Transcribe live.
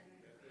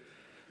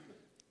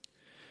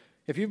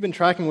If you've been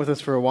tracking with us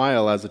for a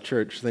while as a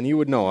church, then you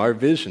would know our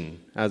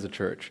vision as a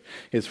church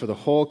is for the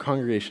whole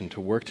congregation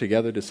to work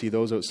together to see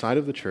those outside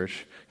of the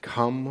church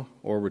come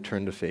or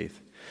return to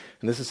faith.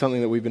 And this is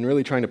something that we've been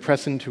really trying to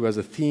press into as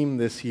a theme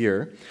this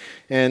year.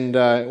 And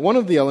one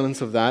of the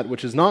elements of that,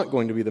 which is not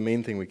going to be the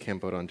main thing we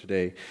camp out on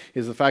today,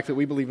 is the fact that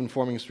we believe in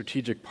forming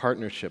strategic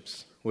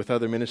partnerships with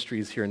other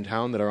ministries here in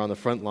town that are on the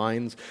front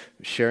lines,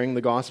 sharing the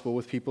gospel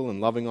with people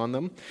and loving on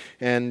them.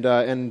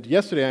 And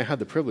yesterday I had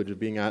the privilege of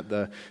being at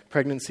the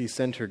Pregnancy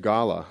Center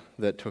Gala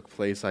that took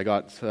place. I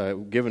got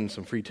given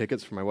some free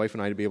tickets for my wife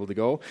and I to be able to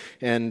go,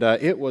 and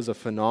it was a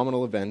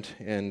phenomenal event,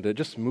 and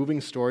just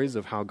moving stories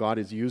of how God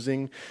is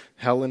using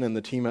Helen and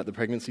the team at the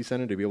Pregnancy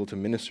Center to be able to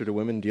minister to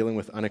women dealing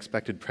with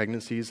unexpected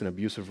pregnancies and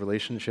abusive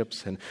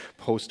relationships and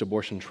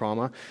post-abortion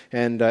trauma,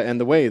 and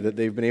the way that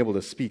they've been able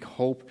to speak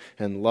hope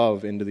and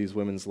love into these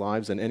women's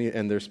lives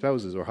and their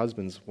spouses or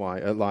husbands'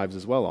 lives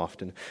as well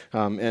often.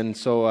 And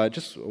so I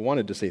just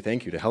wanted to say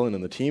thank you to Helen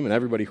and the team and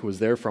everybody who was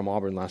there from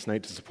Auburn last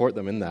night to support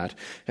them in that.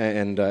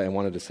 And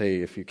wanted to say,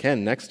 if you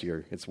can, next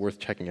year, it's worth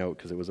checking out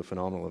because it was a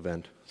phenomenal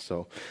event.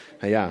 So,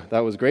 yeah, that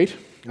was great.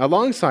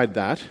 Alongside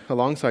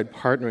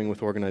partnering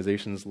with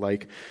organizations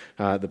like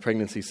the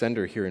Pregnancy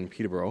Center here in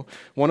Peterborough,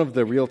 one of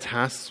the real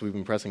tasks we've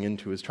been pressing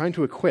into is trying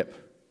to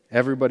equip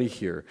everybody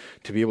here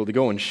to be able to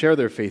go and share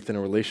their faith in a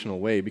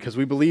relational way, because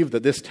we believe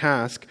that this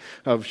task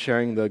of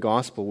sharing the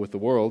gospel with the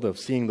world, of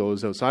seeing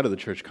those outside of the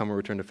church come and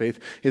return to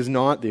faith, is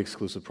not the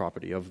exclusive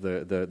property of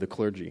the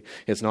clergy.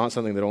 It's not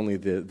something that only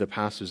the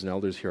pastors and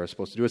elders here are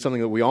supposed to do. It's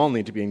something that we all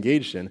need to be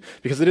engaged in,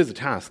 because it is a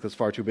task that's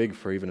far too big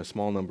for even a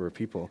small number of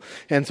people.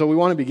 And so we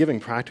want to be giving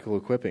practical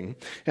equipping.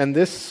 And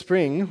this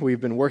spring,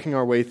 we've been working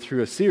our way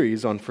through a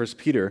series on 1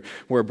 Peter,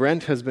 where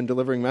Brent has been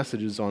delivering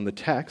messages on the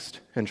text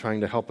and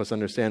trying to help us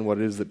understand what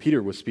it is that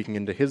Peter was speaking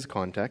into his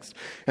context.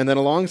 And then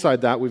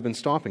alongside that, we've been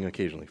stopping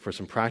occasionally for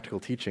some practical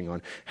teaching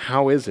on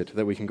how is it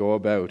that we can go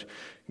about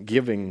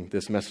giving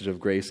this message of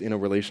grace in a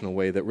relational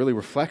way that really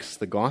reflects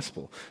the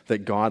gospel,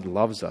 that God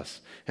loves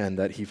us and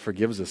that he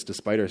forgives us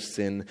despite our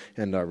sin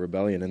and our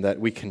rebellion, and that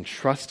we can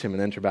trust him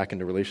and enter back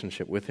into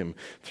relationship with him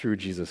through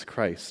Jesus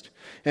Christ.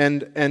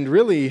 And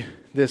really,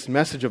 this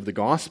message of the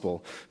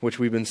gospel, which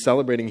we've been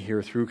celebrating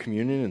here through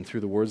communion and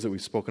through the words that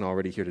we've spoken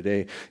already here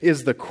today,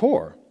 is the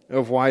core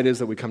of why it is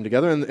that we come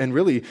together, and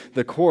really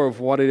the core of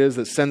what it is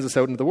that sends us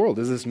out into the world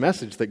is this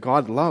message that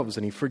God loves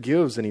and he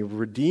forgives and he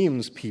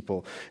redeems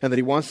people and that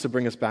he wants to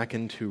bring us back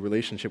into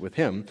relationship with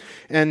him.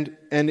 And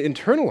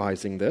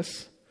internalizing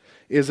this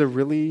is a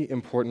really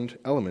important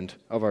element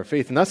of our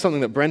faith. And that's something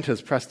that Brent has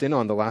pressed in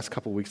on the last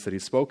couple of weeks that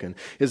he's spoken,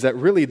 is that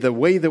really the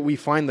way that we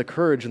find the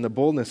courage and the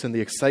boldness and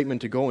the excitement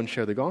to go and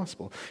share the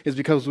gospel is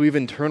because we've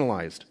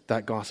internalized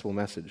that gospel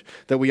message,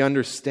 that we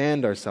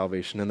understand our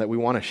salvation and that we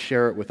want to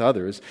share it with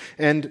others.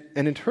 And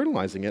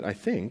internalizing it, I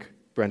think,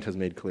 Brent has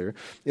made clear,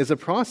 is a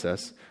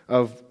process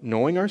of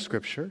knowing our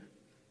scripture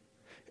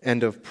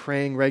and of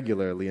praying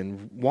regularly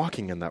and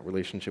walking in that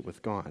relationship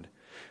with God.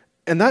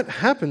 And that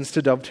happens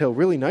to dovetail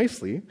really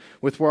nicely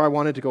with where I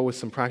wanted to go with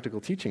some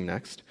practical teaching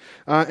next.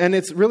 And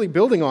it's really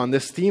building on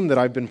this theme that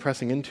I've been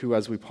pressing into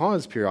as we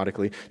pause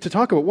periodically to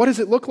talk about what does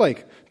it look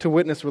like to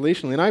witness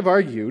relationally. And I've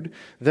argued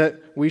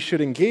that we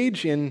should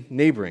engage in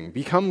neighboring,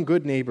 become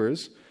good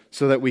neighbors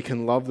so that we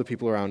can love the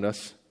people around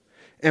us.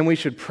 And we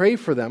should pray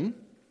for them.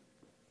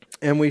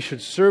 And we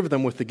should serve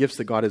them with the gifts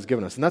that God has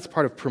given us. And that's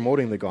part of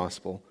promoting the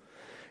gospel.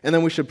 And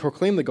then we should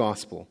proclaim the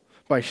gospel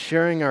by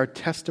sharing our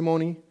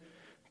testimony,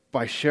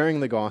 by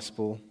sharing the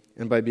gospel,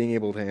 and by being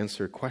able to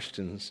answer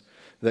questions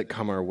that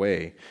come our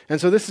way.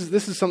 And so this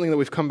is something that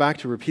we've come back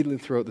to repeatedly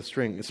throughout the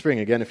spring.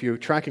 Again, if you're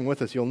tracking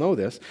with us, you'll know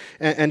this.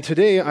 And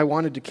today I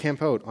wanted to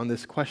camp out on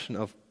this question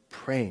of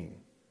praying.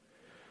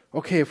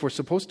 Okay, if we're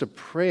supposed to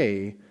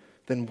pray,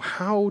 then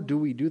how do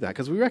we do that?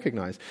 Because we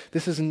recognize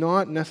this is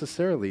not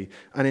necessarily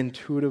an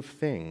intuitive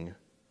thing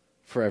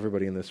for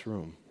everybody in this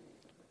room.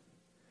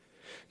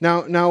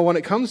 Now, when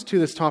it comes to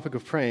this topic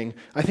of praying,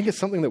 I think it's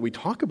something that we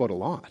talk about a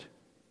lot.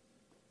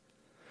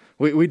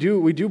 We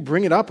do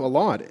bring it up a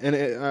lot, and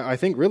I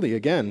think really,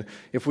 again,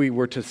 if we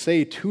were to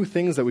say two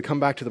things that we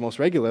come back to the most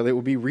regularly, it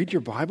would be read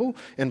your Bible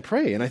and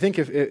pray. And I think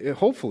if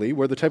hopefully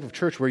we're the type of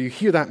church where you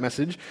hear that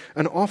message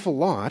an awful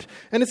lot,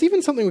 and it's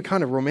even something we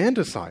kind of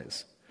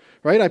romanticize,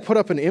 right? I put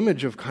up an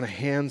image of kind of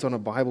hands on a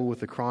Bible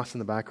with the cross in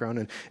the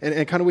background,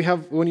 and kind of we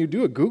have, when you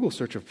do a Google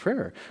search of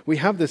prayer, we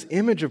have this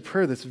image of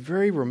prayer that's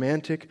very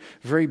romantic,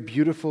 very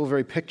beautiful,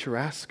 very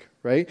picturesque,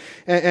 right?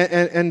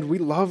 And we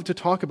love to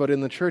talk about it in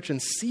the church and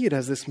see it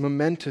as this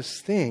momentous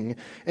thing.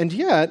 And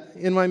yet,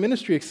 in my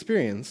ministry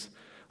experience,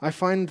 I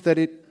find that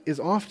it is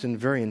often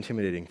very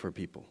intimidating for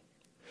people.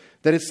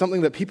 That it's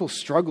something that people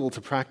struggle to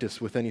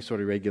practice with any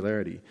sort of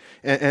regularity.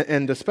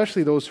 And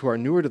especially those who are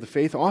newer to the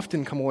faith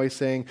often come away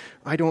saying,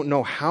 I don't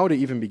know how to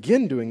even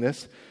begin doing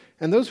this.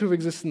 And those who have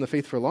existed in the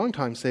faith for a long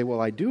time say,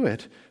 well, I do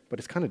it, but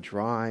it's kind of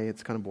dry,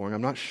 it's kind of boring.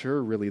 I'm not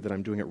sure really that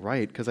I'm doing it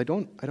right because I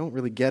don't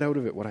really get out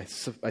of it what I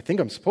think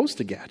I'm supposed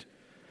to get.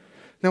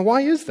 Now,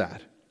 why is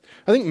that?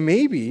 I think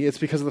maybe it's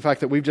because of the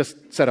fact that we've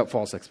just set up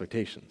false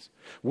expectations.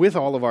 With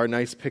all of our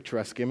nice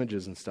picturesque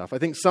images and stuff, I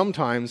think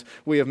sometimes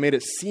we have made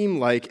it seem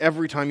like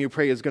every time you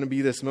pray is going to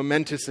be this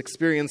momentous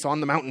experience on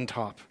the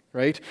mountaintop,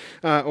 right?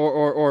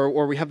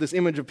 Or we have this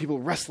image of people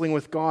wrestling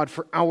with God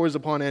for hours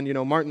upon end.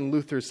 Martin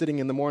Luther sitting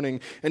in the morning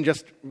and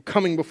just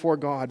coming before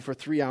God for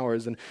 3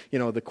 hours. And,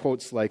 the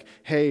quotes like,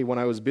 hey, when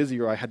I was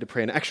busier, I had to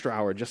pray an extra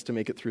hour just to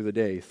make it through the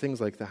day.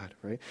 Things like that,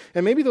 right?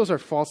 And maybe those are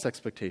false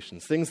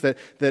expectations, things that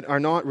are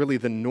not really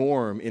the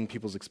norm in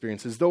people's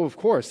experiences, though, of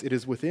course, it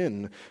is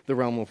within the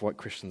realm of what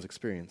Christians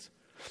experience.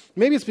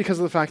 Maybe it's because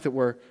of the fact that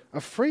we're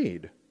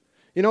afraid.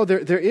 There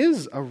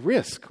is a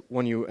risk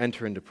when you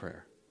enter into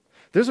prayer.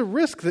 There's a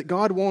risk that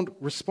God won't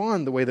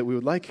respond the way that we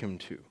would like him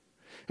to.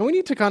 And we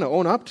need to kind of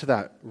own up to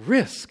that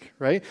risk,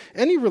 right?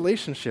 Any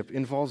relationship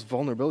involves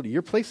vulnerability.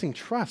 You're placing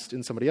trust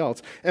in somebody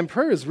else, and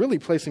prayer is really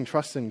placing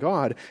trust in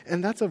God,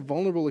 and that's a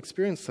vulnerable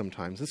experience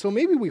sometimes. And so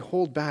maybe we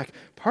hold back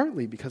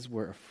partly because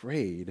we're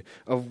afraid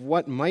of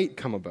what might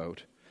come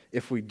about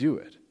if we do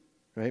it,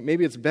 right?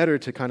 Maybe it's better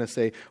to kind of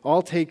say,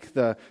 I'll take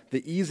the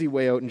easy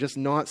way out and just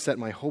not set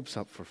my hopes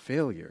up for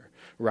failure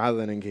rather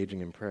than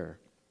engaging in prayer.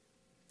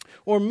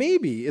 Or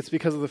maybe it's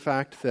because of the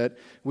fact that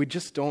we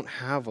just don't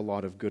have a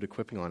lot of good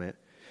equipping on it.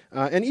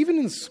 And even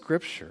in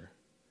Scripture,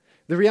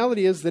 the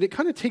reality is that it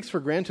kind of takes for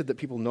granted that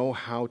people know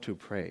how to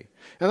pray.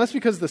 And that's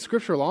because the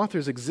scriptural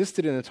authors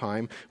existed in a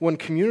time when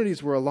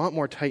communities were a lot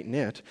more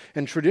tight-knit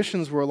and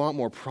traditions were a lot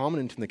more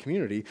prominent in the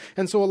community.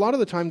 And so a lot of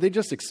the time they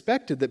just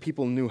expected that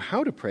people knew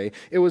how to pray.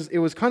 It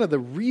was kind of the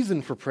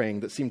reason for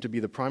praying that seemed to be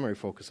the primary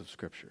focus of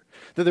Scripture.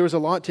 That there was a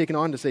lot taken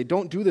on to say,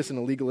 don't do this in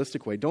a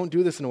legalistic way. Don't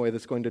do this in a way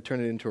that's going to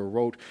turn it into a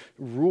rote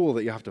rule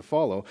that you have to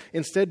follow.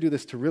 Instead, do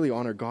this to really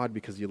honor God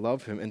because you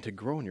love him and to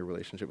grow in your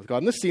relationship with God.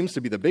 And this seems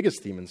to be the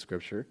biggest theme in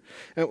Scripture.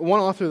 And one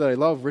author that I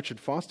love, Richard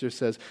Foster,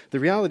 says, the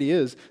reality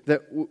is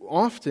that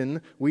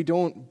often we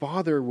don't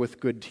bother with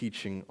good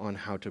teaching on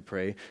how to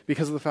pray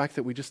because of the fact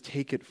that we just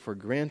take it for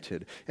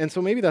granted. And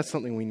so maybe that's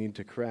something we need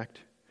to correct.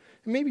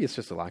 And maybe it's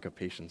just a lack of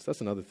patience.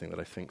 That's another thing that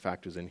I think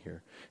factors in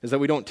here, is that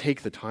we don't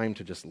take the time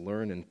to just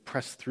learn and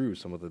press through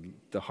some of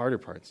the harder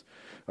parts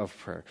of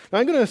prayer. Now,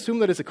 I'm going to assume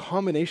that it's a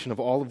combination of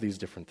all of these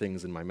different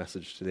things in my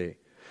message today.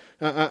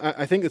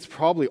 I think it's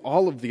probably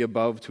all of the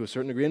above to a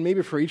certain degree, and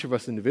maybe for each of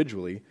us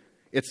individually,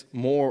 it's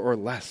more or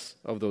less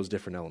of those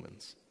different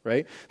elements,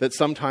 right? That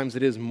sometimes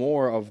it is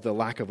more of the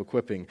lack of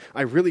equipping.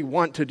 I really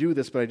want to do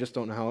this, but I just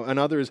don't know how. And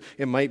others,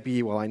 it might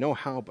be, well, I know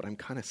how, but I'm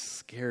kind of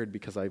scared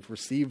because I've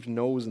received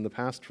no's in the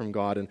past from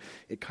God, and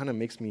it kind of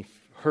makes me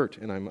hurt,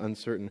 and I'm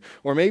uncertain.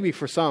 Or maybe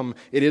for some,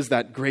 it is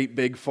that great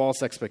big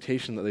false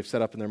expectation that they've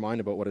set up in their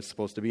mind about what it's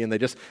supposed to be, and they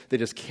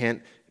just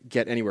can't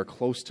get anywhere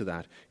close to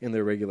that in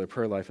their regular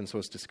prayer life, and so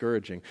it's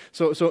discouraging.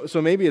 So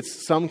maybe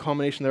it's some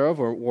combination thereof,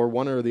 or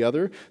one or the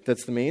other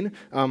that's the main.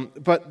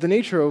 But the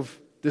nature of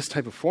this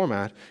type of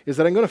format is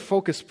that I'm going to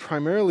focus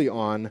primarily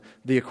on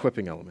the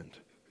equipping element,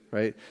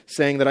 right?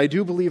 Saying that I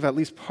do believe at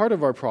least part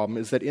of our problem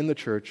is that in the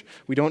church,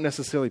 we don't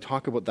necessarily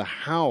talk about the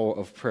how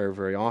of prayer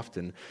very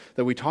often,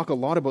 that we talk a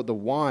lot about the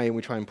why and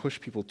we try and push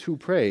people to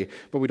pray,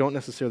 but we don't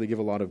necessarily give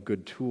a lot of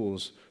good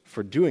tools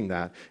for doing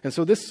that. And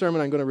so this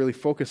sermon, I'm going to really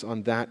focus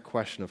on that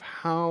question of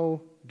how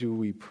do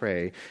we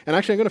pray? And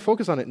actually, I'm going to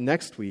focus on it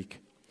next week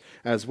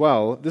as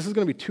well. This is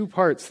going to be 2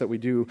 parts that we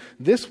do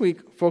this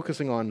week,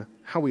 focusing on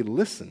how we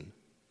listen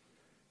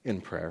in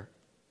prayer,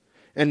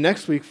 and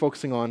next week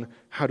focusing on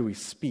how do we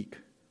speak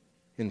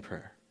in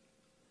prayer.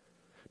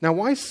 Now,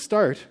 why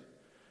start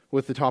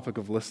with the topic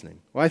of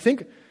listening? Well, I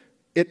think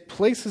it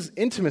places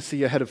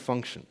intimacy ahead of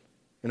function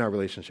in our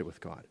relationship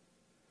with God.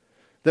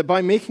 That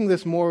by making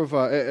this more of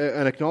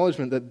an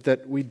acknowledgement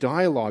that we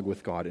dialogue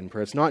with God in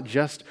prayer, it's not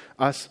just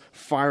us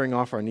firing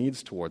off our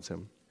needs towards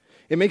him.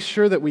 It makes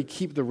sure that we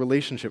keep the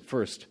relationship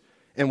first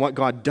and what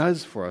God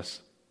does for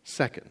us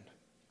second.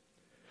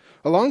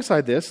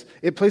 Alongside this,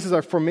 it places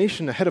our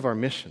formation ahead of our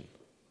mission.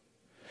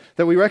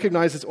 That we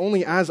recognize it's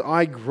only as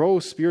I grow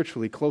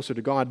spiritually closer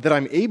to God that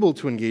I'm able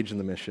to engage in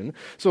the mission.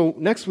 So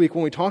next week,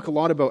 when we talk a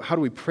lot about how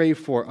do we pray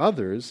for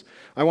others,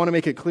 I want to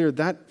make it clear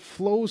that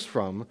flows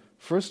from,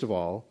 first of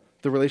all,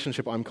 the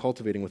relationship I'm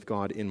cultivating with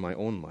God in my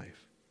own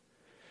life.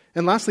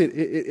 And lastly,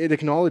 it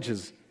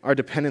acknowledges our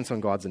dependence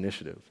on God's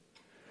initiative.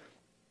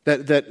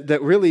 That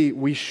really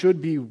we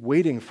should be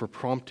waiting for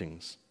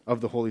promptings of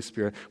the Holy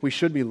Spirit. We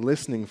should be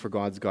listening for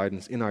God's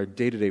guidance in our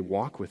day-to-day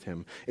walk with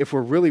him if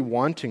we're really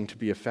wanting to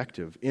be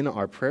effective in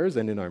our prayers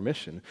and in our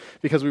mission.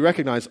 Because we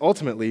recognize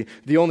ultimately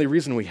the only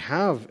reason we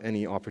have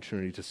any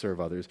opportunity to serve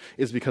others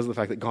is because of the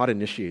fact that God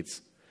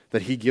initiates,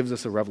 that he gives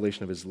us a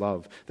revelation of his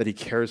love, that he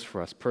cares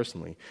for us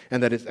personally,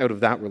 and that it's out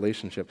of that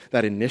relationship,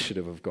 that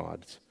initiative of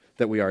God's,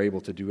 that we are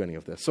able to do any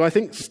of this. So I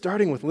think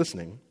starting with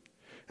listening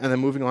and then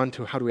moving on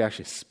to how do we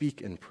actually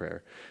speak in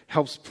prayer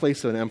helps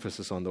place an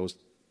emphasis on those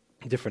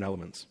different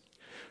elements.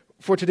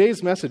 For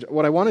today's message,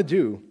 what I want to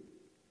do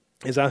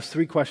is ask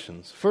 3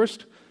 questions.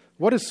 First,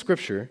 what does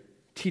Scripture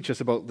teach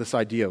us about this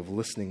idea of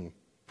listening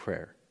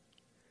prayer?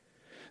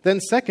 Then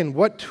second,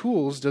 what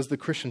tools does the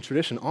Christian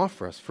tradition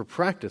offer us for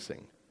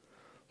practicing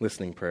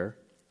listening prayer?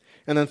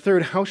 And then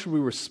third, how should we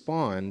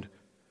respond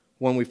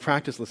when we've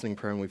practiced listening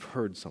prayer and we've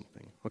heard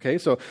something? Okay,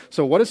 so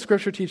what does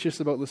Scripture teach us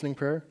about listening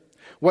prayer?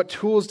 What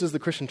tools does the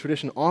Christian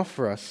tradition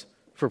offer us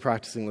for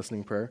practicing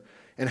listening prayer?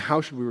 And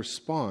how should we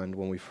respond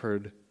when we've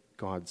heard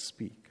God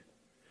speak?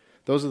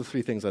 Those are the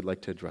three things I'd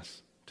like to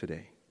address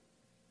today.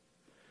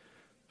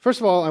 First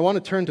of all, I want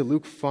to turn to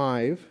Luke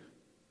 5,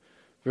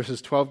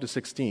 verses 12 to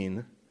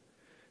 16,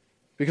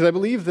 because I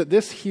believe that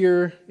this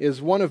here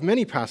is one of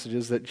many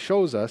passages that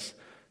shows us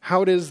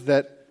how it is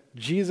that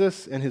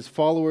Jesus and his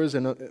followers,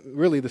 and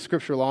really the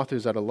scriptural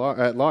authors at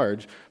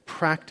large,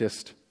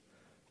 practiced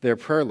their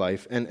prayer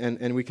life,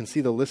 and we can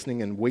see the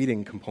listening and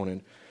waiting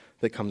component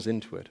that comes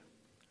into it.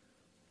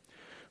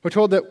 We're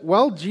told that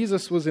while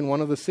Jesus was in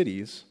one of the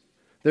cities,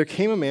 there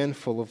came a man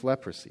full of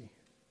leprosy.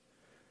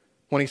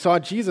 When he saw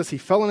Jesus, he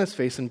fell on his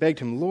face and begged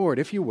him, "Lord,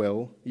 if you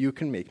will, you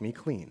can make me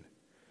clean."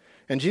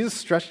 And Jesus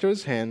stretched out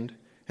his hand,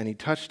 and he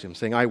touched him,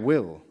 saying, "I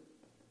will,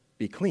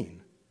 be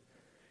clean."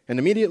 And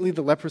immediately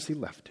the leprosy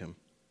left him.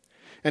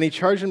 And he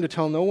charged him to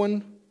tell no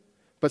one,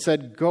 but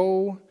said,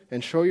 "Go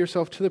and show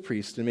yourself to the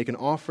priest and make an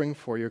offering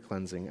for your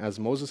cleansing, as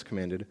Moses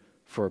commanded,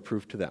 for a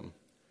proof to them."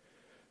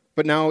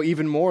 But now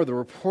even more, the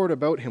report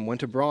about him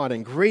went abroad,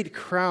 and great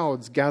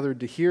crowds gathered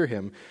to hear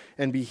him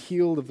and be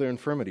healed of their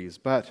infirmities.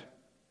 But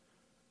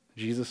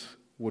Jesus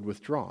would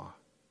withdraw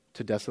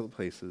to desolate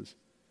places,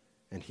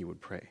 and he would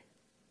pray.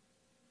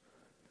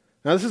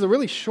 Now, this is a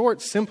really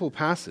short, simple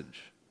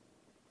passage.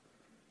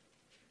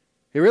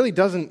 It really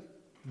doesn't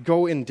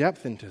go in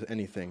depth into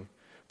anything,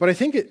 but I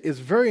think it is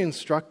very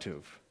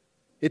instructive.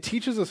 It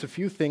teaches us a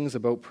few things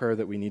about prayer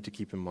that we need to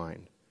keep in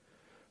mind.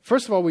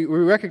 First of all, we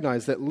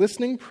recognize that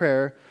listening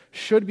prayer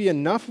should be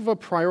enough of a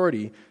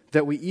priority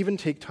that we even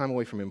take time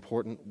away from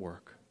important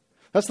work.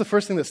 That's the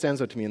first thing that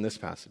stands out to me in this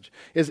passage,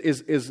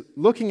 is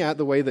looking at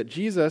the way that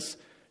Jesus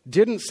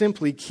didn't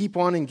simply keep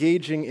on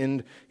engaging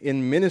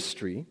in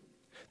ministry,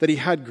 that he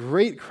had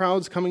great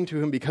crowds coming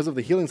to him because of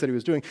the healings that he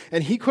was doing,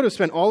 and he could have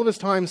spent all of his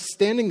time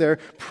standing there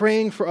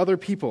praying for other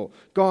people.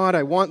 God,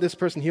 I want this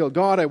person healed.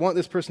 God, I want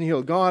this person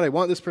healed. God, I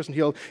want this person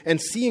healed,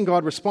 and seeing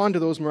God respond to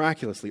those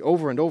miraculously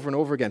over and over and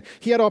over again.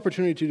 He had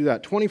opportunity to do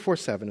that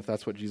 24/7 if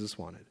that's what Jesus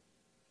wanted.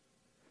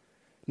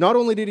 Not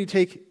only did he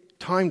take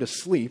time to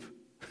sleep,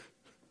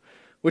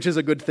 which is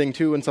a good thing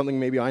too, and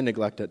something maybe I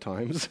neglect at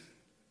times,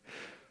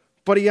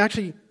 but he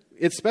actually,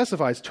 it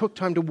specifies, took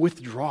time to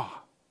withdraw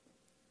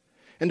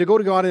and to go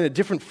to God in a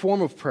different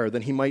form of prayer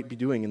than he might be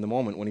doing in the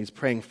moment when he's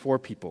praying for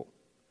people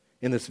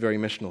in this very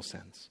missional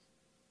sense,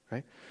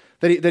 right?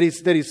 That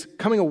he's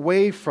coming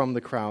away from the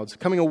crowds,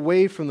 coming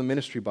away from the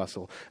ministry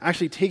bustle,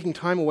 actually taking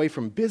time away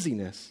from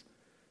busyness,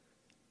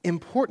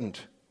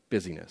 important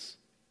busyness,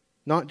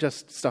 not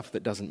just stuff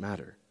that doesn't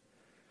matter,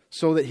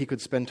 so that he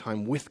could spend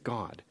time with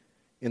God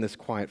in this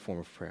quiet form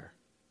of prayer.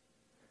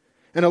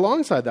 And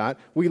alongside that,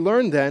 we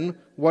learn then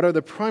what are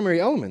the primary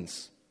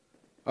elements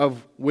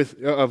of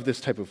this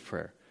type of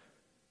prayer.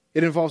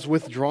 It involves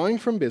withdrawing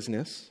from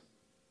business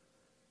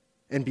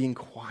and being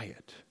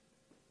quiet.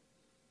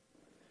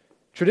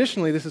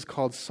 Traditionally, this is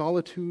called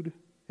solitude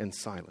and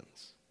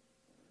silence.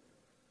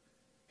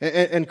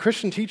 And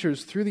Christian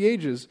teachers through the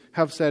ages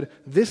have said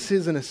this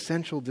is an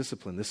essential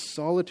discipline, this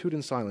solitude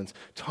and silence,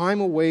 time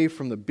away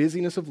from the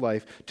busyness of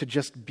life to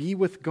just be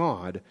with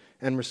God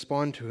and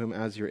respond to him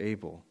as you're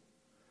able.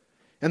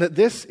 And that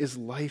this is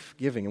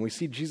life-giving, and we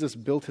see Jesus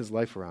built his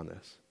life around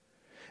this.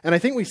 And I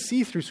think we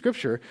see through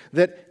Scripture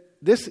that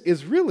this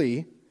is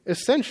really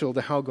essential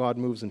to how God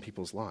moves in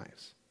people's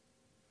lives.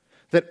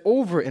 That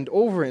over and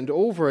over and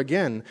over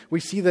again, we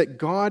see that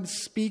God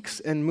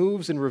speaks and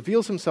moves and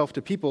reveals himself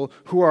to people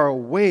who are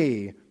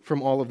away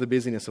from all of the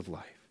busyness of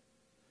life.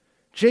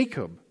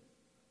 Jacob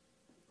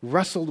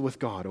wrestled with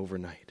God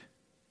overnight.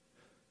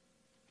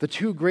 The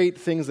two great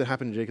things that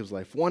happened in Jacob's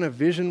life, one a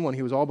vision when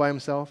he was all by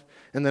himself,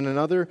 and then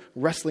another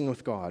wrestling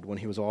with God when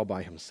he was all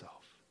by himself.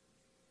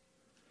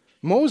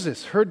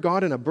 Moses heard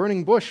God in a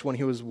burning bush when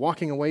he was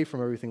walking away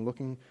from everything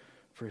looking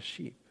for his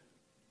sheep.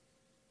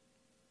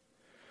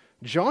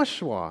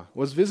 Joshua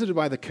was visited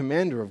by the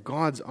commander of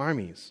God's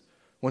armies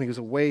when he was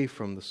away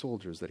from the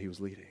soldiers that he was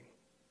leading.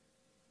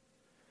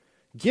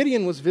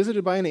 Gideon was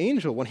visited by an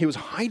angel when he was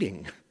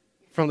hiding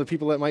from the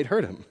people that might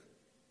hurt him.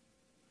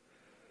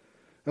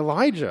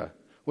 Elijah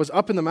was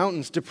up in the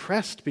mountains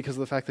depressed because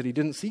of the fact that he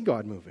didn't see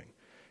God moving.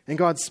 And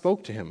God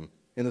spoke to him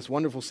in this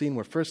wonderful scene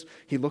where first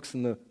he looks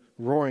in the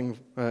roaring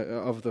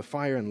of the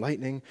fire and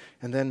lightning,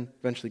 and then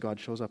eventually God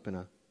shows up in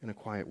a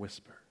quiet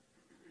whisper.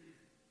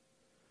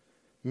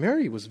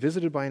 Mary was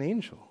visited by an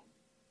angel,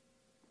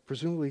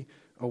 presumably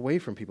away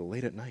from people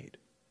late at night.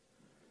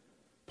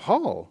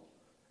 Paul,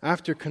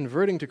 after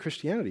converting to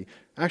Christianity,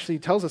 actually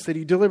tells us that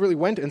he deliberately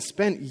went and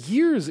spent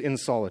years in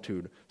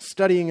solitude,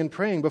 studying and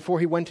praying before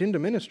he went into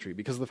ministry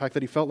because of the fact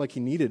that he felt like he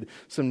needed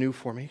some new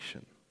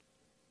formation.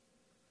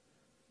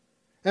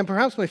 And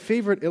perhaps my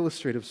favorite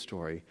illustrative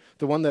story,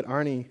 the one that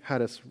Arnie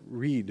had us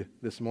read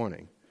this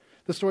morning,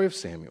 the story of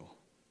Samuel.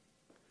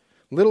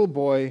 Little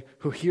boy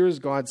who hears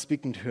God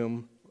speaking to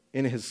him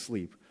in his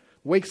sleep,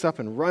 wakes up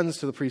and runs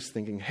to the priest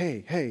thinking,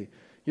 hey,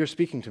 you're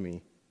speaking to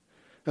me.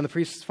 And the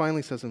priest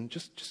finally says to him,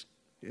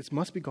 it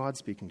must be God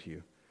speaking to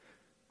you.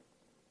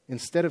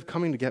 Instead of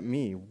coming to get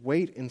me,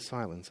 wait in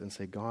silence and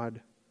say,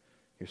 God,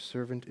 your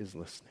servant is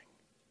listening.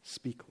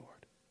 Speak,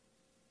 Lord.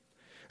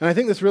 And I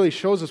think this really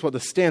shows us what the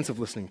stance of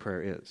listening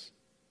prayer is.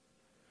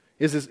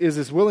 Is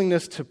this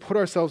willingness to put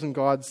ourselves in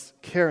God's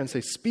care and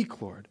say,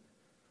 speak, Lord,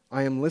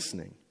 I am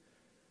listening.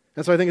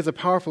 And so I think it's a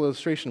powerful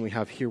illustration we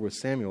have here with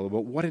Samuel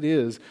about what it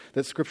is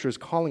that Scripture is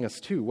calling us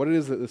to, what it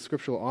is that the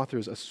scriptural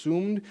authors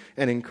assumed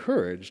and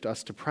encouraged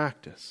us to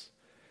practice.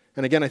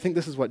 And again, I think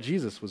this is what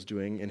Jesus was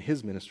doing in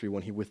his ministry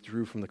when he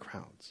withdrew from the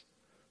crowds.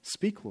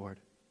 Speak, Lord,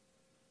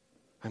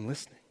 I'm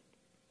listening.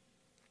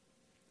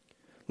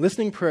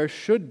 Listening prayer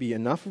should be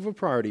enough of a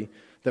priority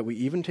that we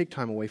even take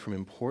time away from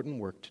important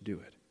work to do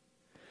it.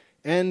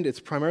 And it's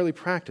primarily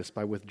practiced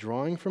by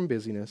withdrawing from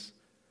busyness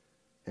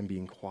and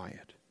being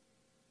quiet.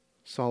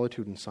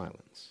 Solitude and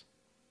silence.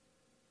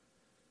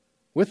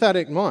 With that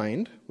in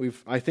mind,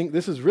 I think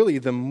this is really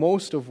the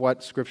most of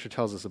what Scripture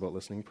tells us about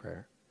listening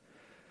prayer.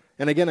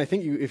 And again, I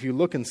think if you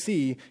look and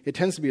see, it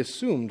tends to be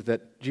assumed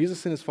that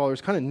Jesus and his followers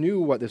kind of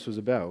knew what this was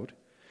about.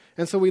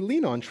 And so we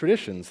lean on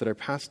traditions that are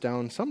passed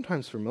down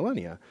sometimes for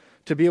millennia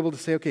to be able to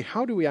say, okay,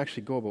 how do we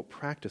actually go about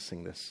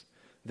practicing this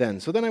then?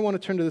 So then I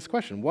want to turn to this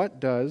question. What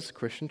does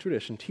Christian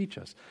tradition teach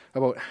us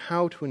about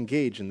how to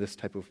engage in this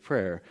type of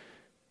prayer,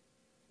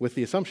 with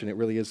the assumption it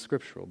really is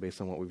scriptural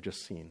based on what we've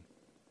just seen?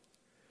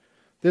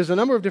 There's a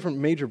number of different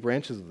major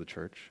branches of the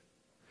church.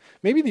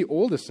 Maybe the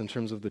oldest in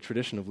terms of the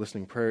tradition of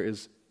listening prayer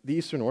is the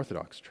Eastern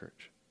Orthodox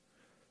Church,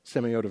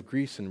 stemming out of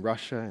Greece and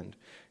Russia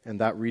and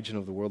that region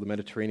of the world, the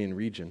Mediterranean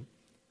region.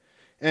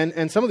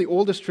 And some of the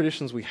oldest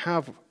traditions we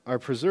have are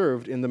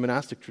preserved in the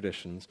monastic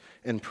traditions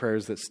and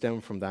prayers that stem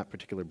from that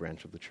particular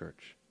branch of the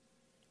church.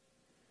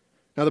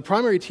 Now, the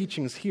primary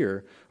teachings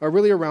here are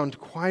really around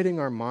quieting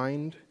our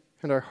mind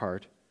and our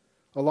heart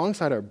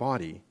alongside our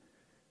body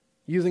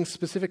using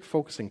specific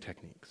focusing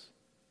techniques,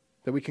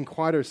 that we can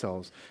quiet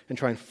ourselves and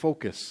try and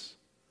focus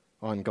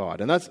on God.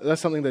 And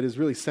that's something that is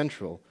really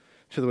central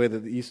to the way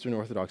that the Eastern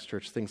Orthodox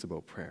Church thinks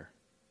about prayer.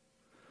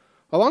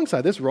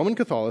 Alongside this, Roman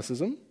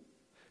Catholicism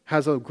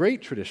has a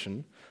great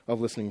tradition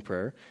of listening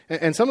prayer,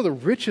 and some of the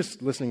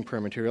richest listening prayer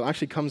material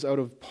actually comes out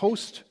of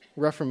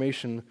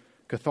post-Reformation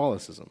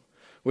Catholicism,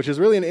 which is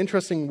really an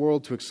interesting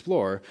world to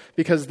explore,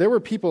 because there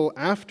were people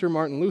after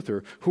Martin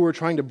Luther who were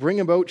trying to bring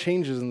about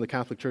changes in the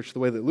Catholic Church the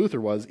way that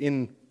Luther was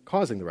in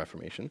causing the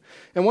Reformation.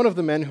 And one of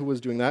the men who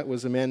was doing that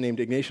was a man named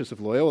Ignatius of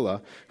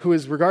Loyola, who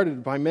is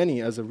regarded by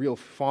many as a real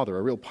father,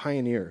 a real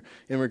pioneer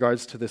in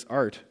regards to this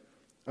art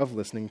of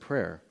listening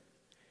prayer.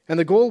 And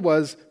the goal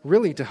was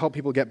really to help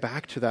people get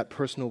back to that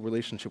personal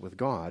relationship with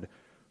God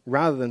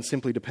rather than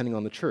simply depending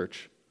on the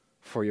church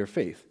for your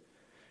faith.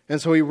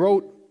 And so he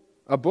wrote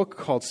a book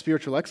called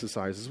Spiritual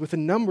Exercises with a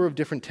number of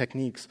different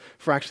techniques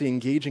for actually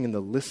engaging in the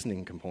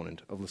listening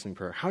component of listening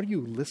prayer. How do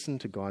you listen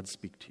to God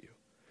speak to you?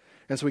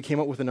 And so we came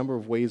up with a number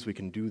of ways we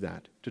can do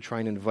that to try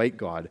and invite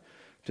God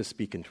to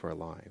speak into our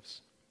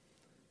lives.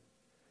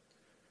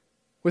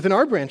 Within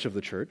our branch of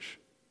the church,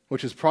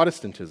 which is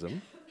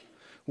Protestantism,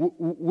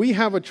 we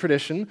have a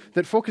tradition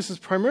that focuses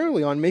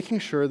primarily on making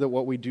sure that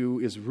what we do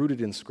is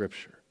rooted in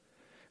Scripture.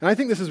 And I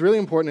think this is really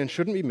important and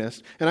shouldn't be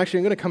missed. And actually,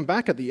 I'm going to come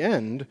back at the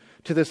end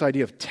to this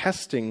idea of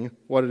testing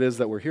what it is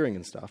that we're hearing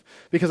and stuff.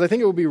 Because I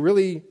think it would be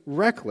really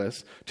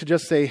reckless to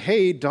just say,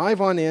 hey, dive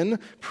on in,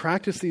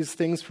 practice these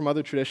things from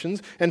other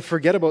traditions, and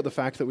forget about the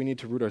fact that we need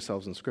to root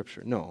ourselves in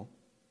Scripture. No,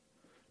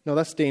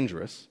 that's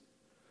dangerous.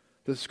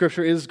 The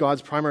Scripture is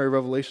God's primary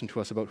revelation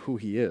to us about who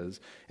He is,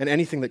 and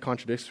anything that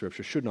contradicts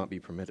Scripture should not be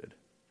permitted.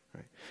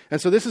 Right?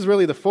 And so this is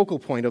really the focal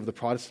point of the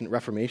Protestant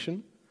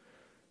Reformation.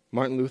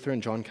 Martin Luther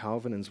and John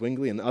Calvin and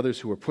Zwingli and others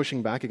who were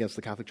pushing back against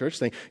the Catholic Church,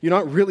 saying, you're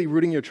not really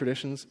rooting your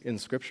traditions in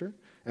Scripture,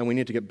 and we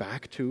need to get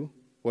back to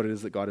what it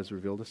is that God has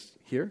revealed us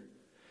here.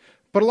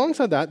 But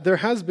alongside that, there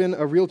has been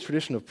a real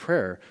tradition of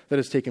prayer that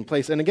has taken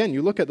place. And again,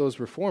 you look at those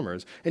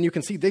reformers, and you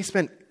can see they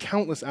spent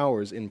countless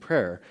hours in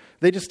prayer.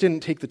 They just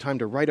didn't take the time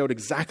to write out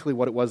exactly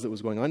what it was that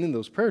was going on in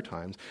those prayer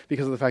times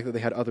because of the fact that they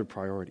had other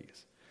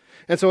priorities.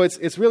 And so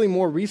it's really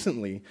more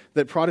recently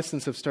that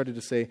Protestants have started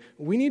to say,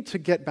 we need to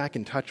get back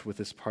in touch with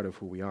this part of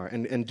who we are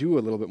and do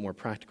a little bit more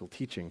practical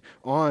teaching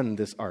on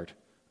this art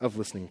of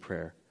listening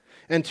prayer.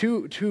 And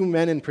two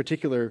men in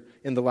particular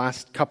in the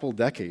last couple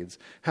decades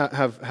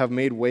have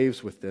made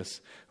waves with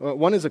this.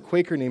 One is a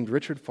Quaker named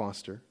Richard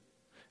Foster,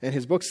 and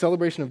his book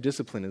Celebration of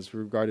Discipline is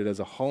regarded as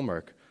a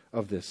hallmark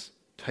of this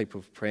type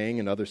of praying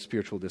and other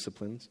spiritual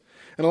disciplines.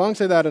 And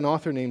alongside that, an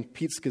author named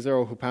Pete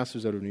Scazzero, who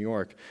pastors out of New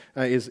York,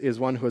 is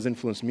one who has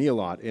influenced me a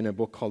lot in a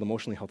book called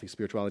Emotionally Healthy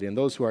Spirituality. And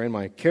those who are in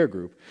my care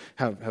group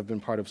have been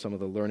part of some of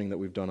the learning that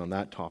we've done on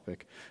that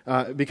topic.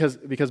 Because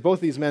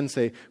both these men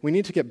say we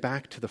need to get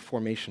back to the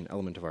formation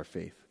element of our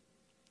faith.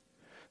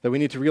 That we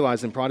need to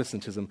realize in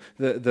Protestantism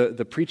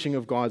the preaching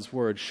of God's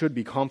word should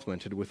be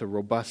complemented with a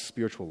robust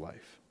spiritual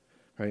life.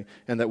 Right?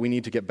 And that we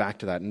need to get back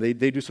to that. And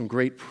they do some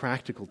great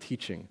practical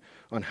teaching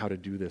on how to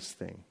do this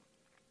thing.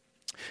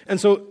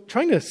 And so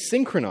trying to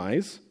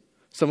synchronize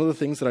some of the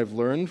things that I've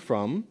learned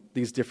from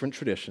these different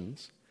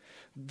traditions,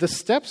 the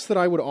steps that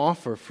I would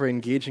offer for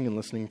engaging in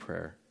listening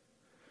prayer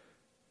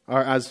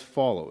are as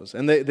follows.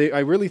 And I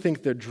really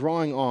think they're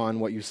drawing on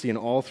what you see in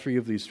all three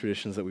of these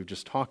traditions that we've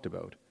just talked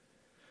about.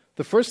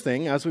 The first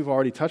thing, as we've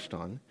already touched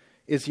on,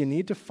 is you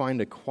need to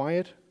find a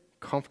quiet,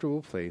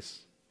 comfortable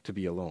place to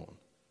be alone.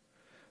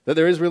 That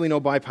there is really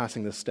no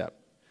bypassing this step.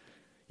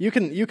 You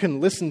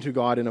can listen to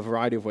God in a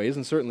variety of ways,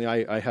 and certainly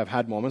I have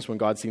had moments when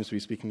God seems to be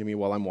speaking to me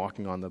while I'm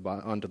walking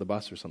onto the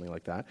bus or something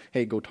like that.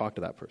 Hey, go talk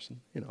to that person,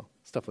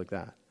 stuff like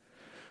that.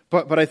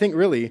 But I think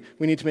really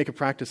we need to make a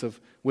practice of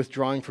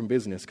withdrawing from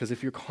business, because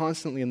if you're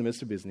constantly in the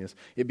midst of business,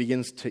 it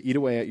begins to eat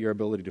away at your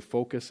ability to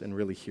focus and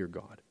really hear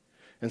God.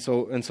 And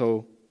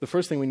so the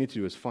first thing we need to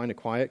do is find a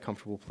quiet,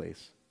 comfortable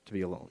place to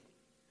be alone.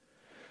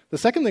 The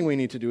second thing we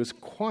need to do is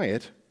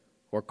quiet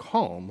or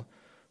calm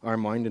our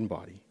mind and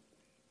body.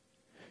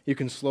 You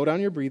can slow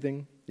down your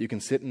breathing. You can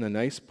sit in a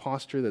nice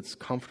posture that's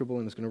comfortable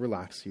and is going to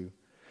relax you.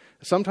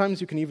 Sometimes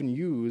you can even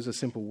use a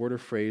simple word or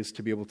phrase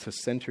to be able to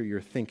center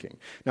your thinking.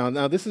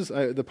 Now this is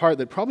the part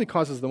that probably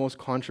causes the most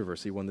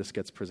controversy when this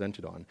gets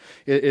presented on,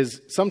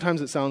 is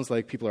sometimes it sounds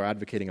like people are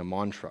advocating a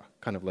mantra,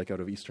 kind of like out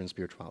of Eastern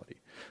spirituality.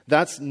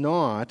 That's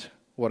not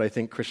what I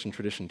think Christian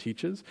tradition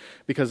teaches,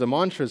 because a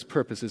mantra's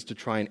purpose is to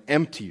try and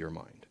empty your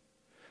mind.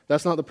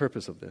 That's not the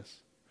purpose of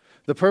this.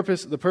 The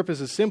purpose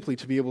is simply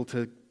to be able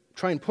to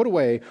try and put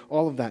away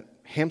all of that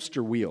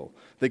hamster wheel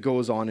that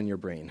goes on in your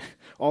brain.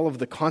 All of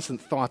the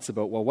constant thoughts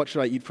about, well, what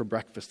should I eat for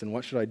breakfast? And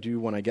what should I do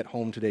when I get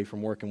home today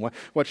from work? And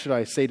what should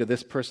I say to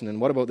this person? And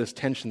what about this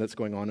tension that's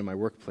going on in my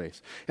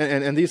workplace?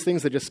 And these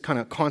things that just kind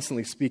of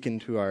constantly speak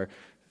into our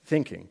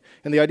thinking.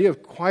 And the idea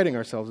of quieting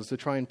ourselves is to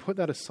try and put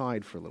that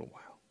aside for a little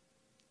while.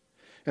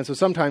 And so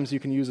sometimes you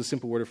can use a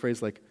simple word or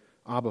phrase like,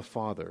 Abba,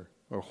 Father,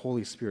 or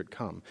Holy Spirit,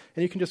 come.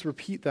 And you can just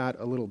repeat that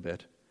a little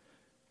bit,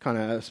 kind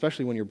of,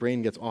 especially when your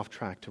brain gets off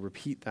track, to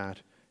repeat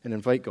that and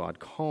invite God,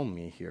 calm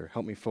me here,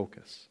 help me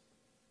focus.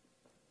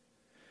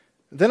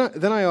 Then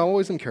I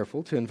always am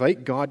careful to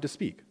invite God to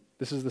speak.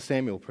 This is the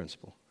Samuel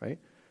principle, right?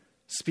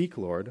 Speak,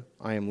 Lord,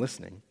 I am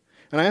listening.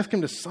 And I ask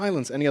him to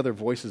silence any other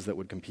voices that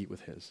would compete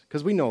with his.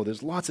 Because we know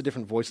there's lots of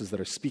different voices that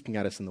are speaking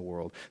at us in the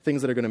world,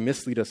 things that are going to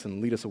mislead us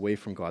and lead us away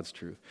from God's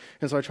truth.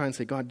 And so I try and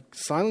say, God,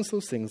 silence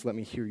those things, let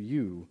me hear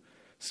you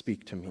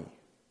speak to me.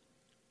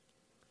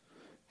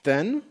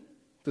 Then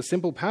the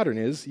simple pattern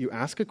is you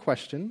ask a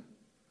question,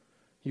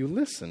 you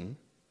listen,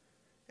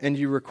 and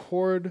you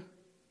record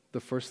the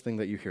first thing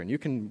that you hear. And you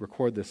can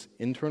record this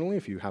internally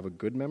if you have a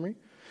good memory.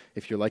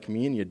 If you're like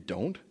me and you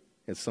don't,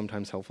 it's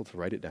sometimes helpful to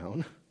write it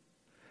down.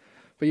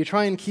 But you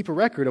try and keep a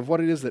record of what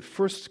it is that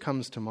first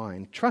comes to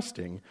mind,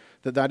 trusting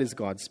that that is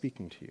God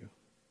speaking to you.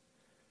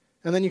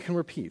 And then you can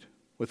repeat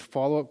with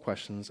follow-up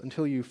questions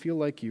until you feel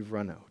like you've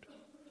run out.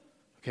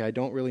 Okay, I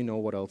don't really know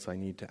what else I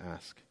need to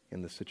ask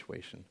in this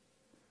situation.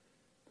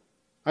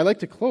 I like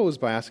to close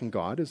by asking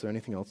God, is there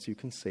anything else you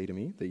can say to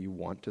me that you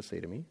want to say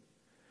to me?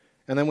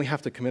 And then we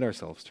have to commit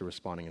ourselves to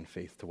responding in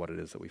faith to what it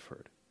is that we've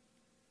heard.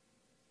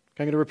 Okay,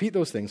 I'm going to repeat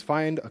those things.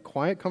 Find a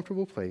quiet,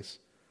 comfortable place,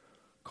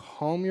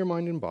 calm your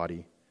mind and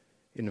body,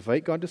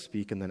 invite God to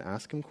speak, and then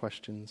ask him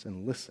questions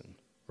and listen,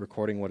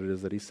 recording what it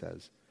is that he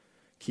says.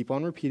 Keep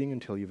on repeating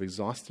until you've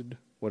exhausted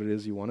what it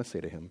is you want to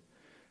say to him.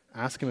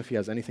 Ask him if he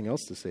has anything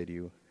else to say to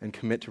you, and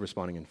commit to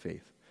responding in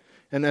faith.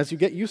 And as you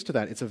get used to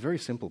that, it's a very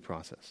simple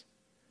process.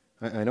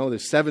 I know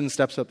there's 7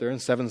 steps up there,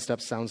 and 7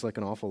 steps sounds like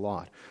an awful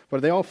lot,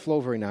 but they all flow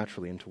very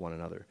naturally into one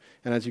another.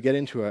 And as you get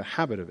into a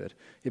habit of it,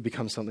 it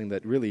becomes something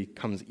that really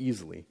comes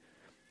easily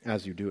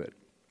as you do it.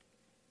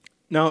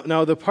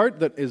 Now the part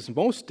that is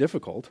most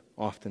difficult,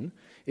 often,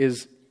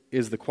 is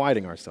the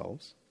quieting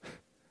ourselves.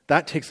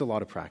 That takes a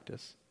lot of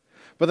practice.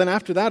 But then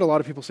after that, a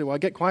lot of people say, well, I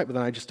get quiet, but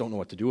then I just don't know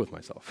what to do with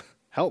myself.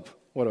 Help.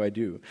 What do I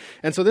do?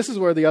 And so this is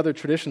where the other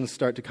traditions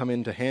start to come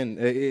in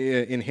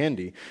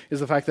handy, is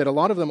the fact that a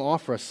lot of them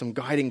offer us some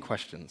guiding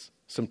questions,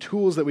 some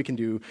tools that we can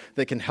do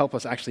that can help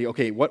us actually,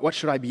 okay, what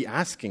should I be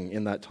asking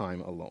in that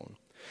time alone?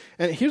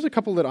 And here's a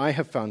couple that I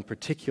have found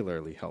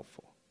particularly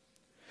helpful.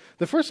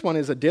 The first one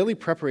is a daily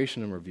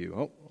preparation and review.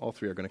 Oh, all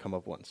 3 are going to come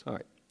up once. All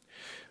right.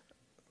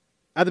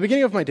 At the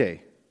beginning of my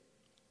day,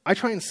 I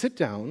try and sit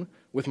down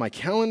with my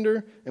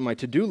calendar and my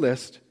to-do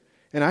list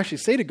and actually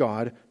say to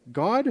God,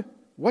 God,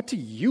 what do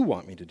you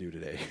want me to do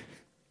today?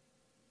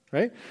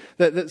 Right?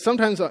 That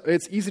sometimes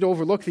it's easy to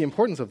overlook the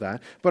importance of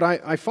that, but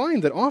I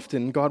find that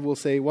often God will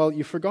say, well,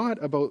 you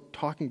forgot about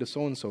talking to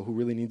so-and-so who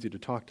really needs you to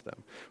talk to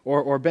them.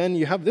 Or Ben,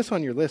 you have this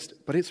on your list,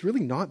 but it's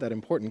really not that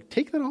important.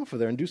 Take that off of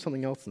there and do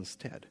something else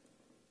instead.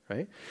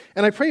 Right?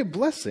 And I pray a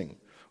blessing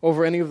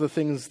over any of the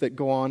things that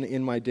go on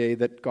in my day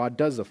that God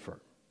does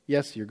affirm.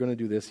 Yes, you're going to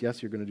do this.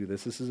 Yes, you're going to do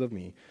this. This is of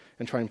me.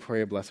 And try and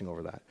pray a blessing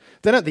over that.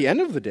 Then at the end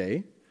of the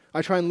day,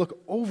 I try and look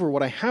over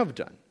what I have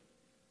done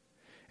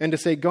and to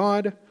say,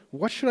 God,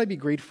 what should I be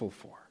grateful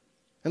for?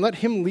 And let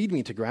him lead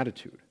me to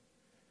gratitude.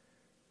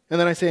 And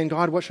then I say, and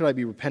God, what should I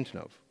be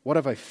repentant of? What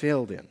have I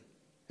failed in?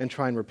 And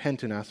try and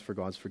repent and ask for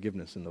God's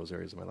forgiveness in those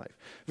areas of my life.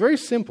 Very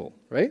simple,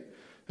 right?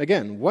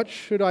 Again, what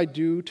should I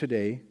do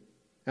today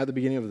at the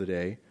beginning of the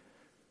day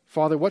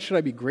Father, what should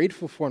I be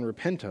grateful for and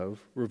repent of,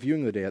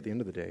 reviewing the day at the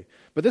end of the day?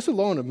 But this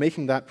alone of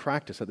making that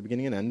practice at the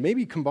beginning and end,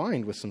 maybe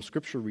combined with some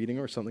scripture reading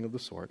or something of the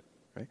sort,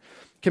 right,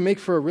 can make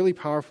for a really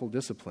powerful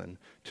discipline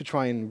to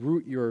try and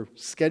root your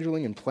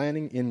scheduling and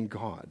planning in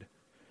God.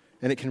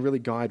 And it can really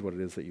guide what it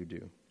is that you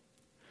do.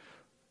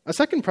 A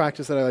second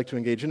practice that I like to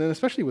engage in, and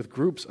especially with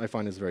groups I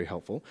find is very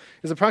helpful,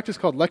 is a practice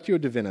called Lectio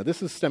Divina.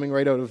 This is stemming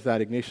right out of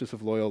that Ignatius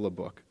of Loyola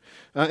book.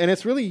 And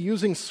it's really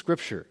using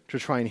Scripture to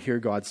try and hear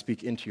God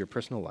speak into your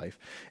personal life.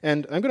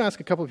 And I'm going to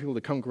ask a couple of people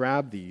to come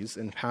grab these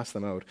and pass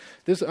them out.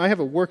 I have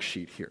a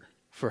worksheet here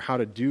for how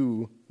to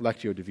do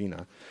Lectio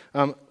Divina.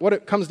 What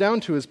it comes down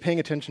to is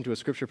paying attention to a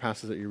Scripture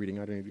passage that you're reading.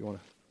 I don't know if you want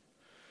to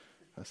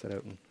pass that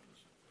out.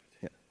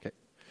 Yeah, okay.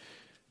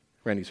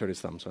 Randy's hurt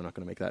his thumb, so I'm not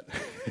going to make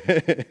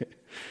that.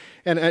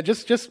 And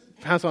just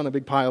pass on a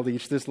big pile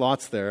each. There's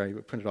lots there.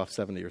 I printed off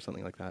 70 or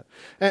something like that.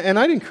 And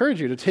I'd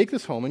encourage you to take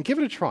this home and give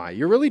it a try.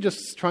 You're really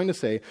just trying to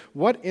say,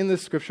 what in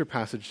this scripture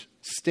passage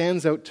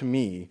stands out to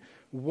me?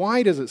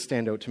 Why does it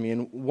stand out to me?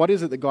 And what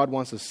is it that God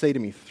wants to say to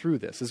me through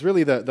this? Is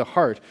really the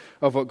heart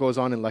of what goes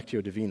on in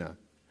Lectio Divina.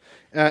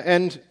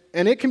 And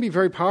it can be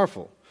very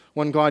powerful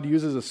when God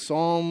uses a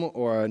psalm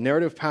or a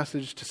narrative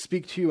passage to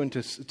speak to you and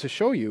to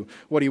show you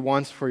what he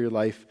wants for your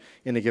life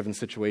in a given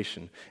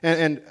situation.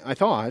 And I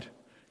thought,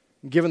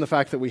 given the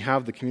fact that we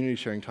have the community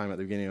sharing time at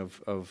the beginning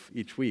of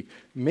each week,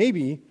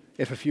 maybe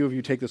if a few of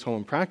you take this home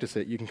and practice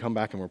it, you can come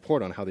back and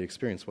report on how the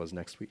experience was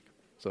next week.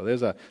 So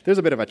there's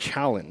a bit of a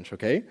challenge,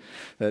 okay,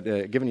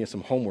 that giving you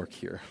some homework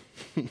here.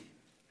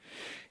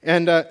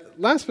 And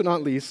last but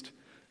not least,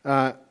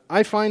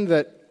 I find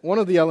that one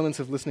of the elements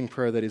of listening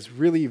prayer that is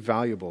really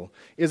valuable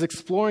is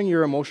exploring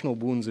your emotional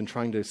wounds and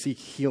trying to seek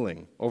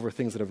healing over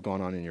things that have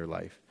gone on in your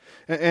life.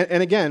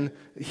 And again,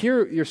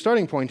 here your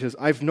starting point is,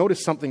 I've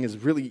noticed something is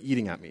really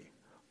eating at me.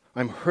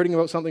 I'm hurting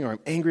about something, or I'm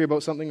angry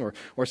about something,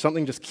 or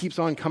something just keeps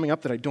on coming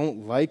up that I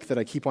don't like, that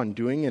I keep on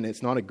doing, and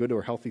it's not a good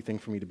or healthy thing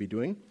for me to be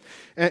doing.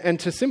 And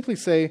to simply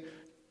say,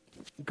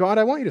 God,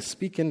 I want you to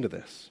speak into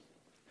this,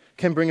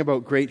 can bring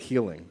about great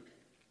healing.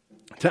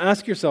 To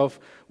ask yourself,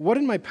 what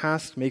in my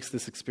past makes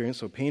this experience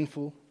so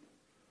painful?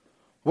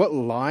 What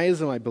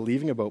lies am I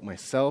believing about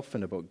myself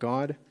and about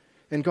God?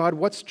 And God,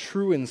 what's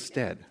true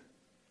instead?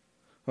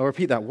 I'll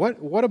repeat that.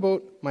 What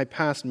about my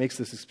past makes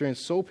this experience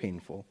so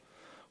painful?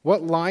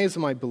 What lies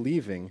am I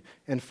believing?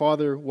 And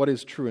Father, what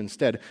is true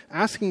instead?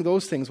 Asking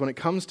those things when it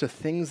comes to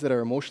things that are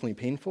emotionally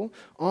painful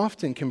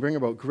often can bring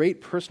about great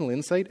personal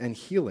insight and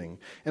healing.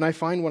 And I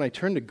find when I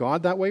turn to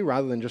God that way,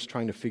 rather than just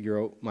trying to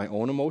figure out my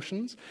own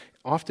emotions,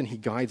 often he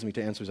guides me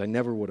to answers I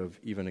never would have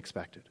even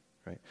expected.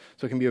 Right?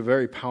 So it can be a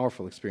very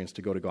powerful experience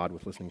to go to God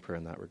with listening prayer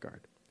in that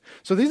regard.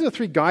 So these are the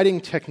three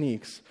guiding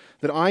techniques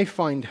that I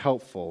find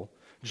helpful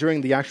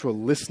during the actual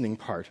listening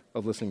part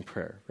of listening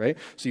prayer. Right?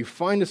 So you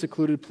find a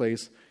secluded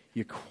place,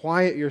 you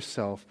quiet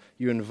yourself,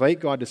 you invite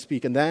God to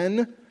speak, and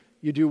then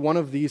you do one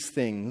of these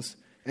things,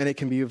 and it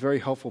can be a very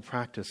helpful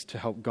practice to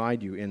help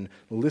guide you in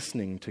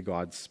listening to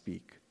God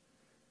speak.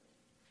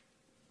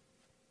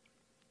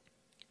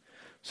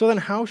 So then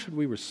how should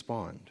we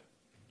respond?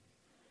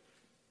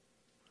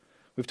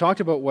 We've talked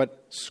about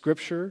what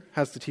Scripture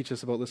has to teach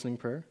us about listening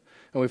prayer,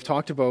 and we've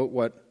talked about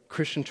what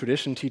Christian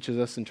tradition teaches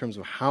us in terms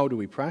of how do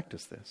we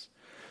practice this.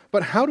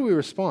 But how do we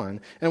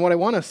respond? And what I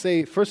want to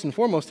say first and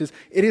foremost is,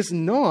 it is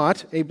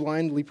not a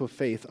blind leap of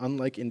faith,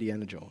 unlike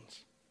Indiana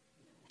Jones.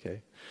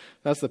 Okay,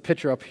 that's the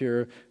picture up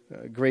here.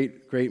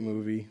 Great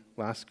movie,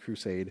 Last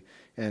Crusade,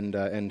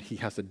 and he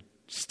has to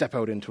step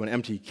out into an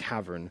empty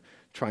cavern,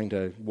 trying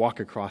to walk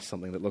across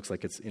something that looks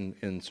like it's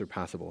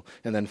insurpassable,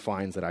 and then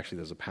finds that actually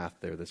there's a path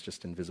there that's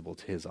just invisible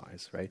to his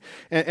eyes, right?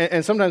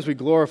 And sometimes we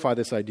glorify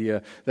this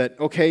idea that,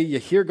 okay, you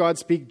hear God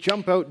speak,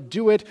 jump out,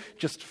 do it,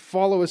 just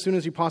follow as soon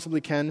as you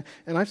possibly can.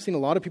 And I've seen a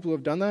lot of people who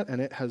have done that, and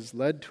it has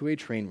led to a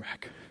train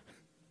wreck.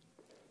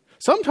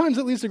 Sometimes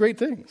it leads to great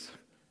things.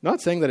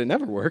 Not saying that it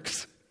never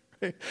works.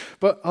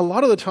 But a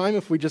lot of the time,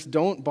 if we just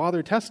don't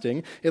bother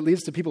testing, it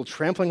leads to people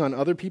trampling on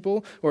other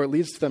people, or it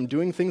leads to them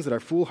doing things that are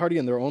foolhardy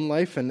in their own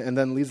life, and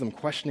then leaves them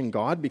questioning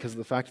God because of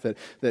the fact that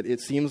it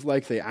seems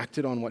like they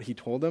acted on what he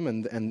told them,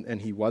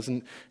 and he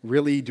wasn't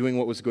really doing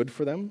what was good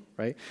for them,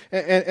 right?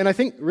 And I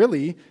think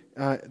really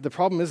the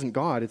problem isn't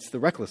God, it's the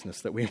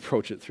recklessness that we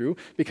approach it through,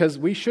 because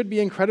we should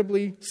be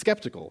incredibly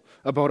skeptical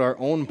about our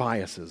own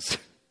biases.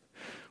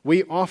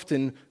 We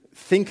often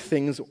think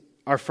things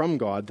are from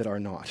God that are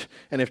not.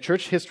 And if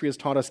church history has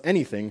taught us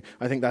anything,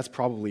 I think that's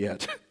probably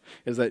it,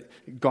 is that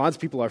God's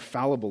people are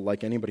fallible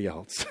like anybody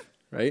else,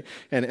 right?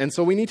 And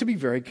so we need to be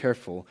very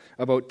careful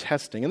about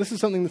testing. And this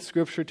is something that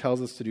Scripture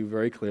tells us to do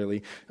very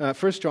clearly. 1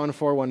 John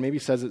 4:1 maybe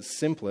says it's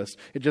simplest.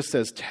 It just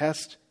says,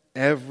 test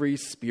every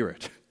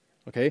spirit,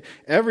 okay?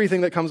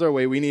 Everything that comes our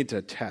way, we need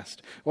to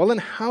test. Well, then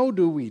how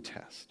do we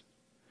test?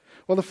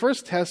 Well, the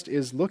first test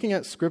is looking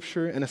at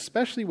Scripture, and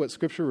especially what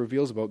Scripture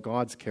reveals about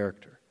God's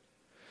character.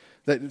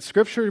 That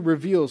Scripture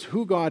reveals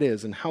who God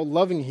is and how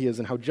loving he is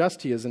and how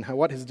just he is and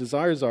what his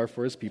desires are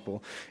for his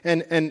people.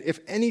 And if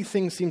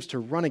anything seems to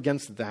run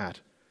against that,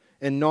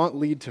 and not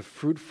lead to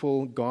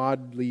fruitful,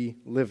 godly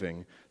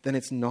living, then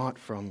it's not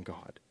from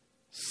God.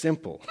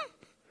 Simple.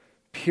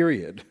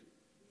 Period.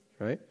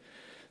 Right?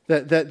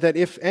 That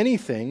if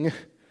anything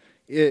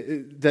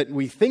that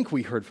we think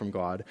we heard from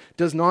God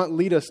does not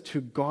lead us to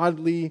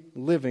godly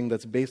living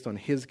that's based on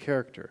His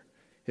character,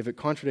 if it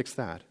contradicts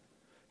that,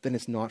 then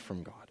it's not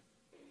from God.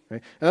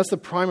 Right? And that's the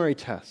primary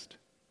test.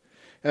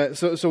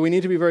 So we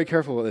need to be very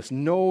careful about this.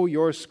 Know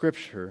your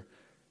Scripture.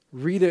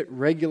 Read it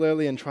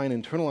regularly and try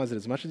and internalize it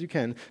as much as you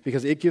can,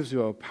 because it gives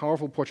you a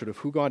powerful portrait of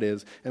who God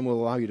is and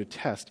will allow you to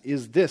test,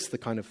 is this the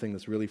kind of thing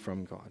that's really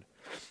from God?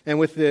 And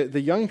with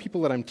the young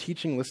people that I'm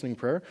teaching listening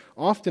prayer,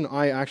 often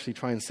I actually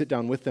try and sit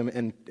down with them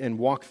and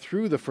walk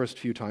through the first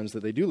few times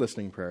that they do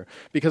listening prayer,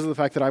 because of the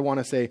fact that I want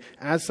to say,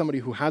 as somebody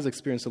who has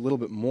experienced a little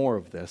bit more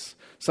of this,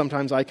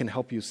 sometimes I can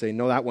help you say,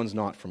 no, that one's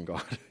not from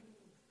God.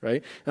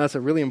 Right? And that's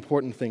a really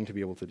important thing to be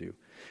able to do.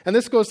 And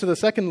this goes to the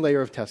second layer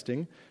of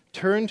testing.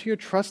 Turn to your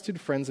trusted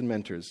friends and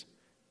mentors.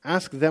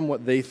 Ask them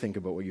what they think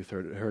about what you've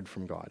heard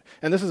from God.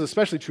 And this is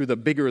especially true the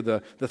bigger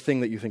the thing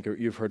that you think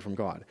you've heard from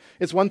God.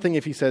 It's one thing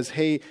if he says,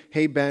 hey,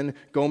 Ben,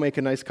 go make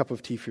a nice cup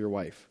of tea for your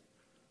wife.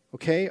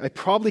 Okay? I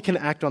probably can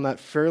act on that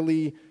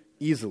fairly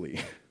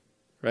easily.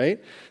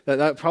 Right?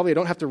 That probably I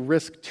don't have to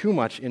risk too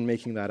much in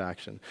making that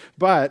action.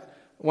 But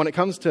when it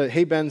comes to,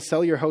 hey, Ben,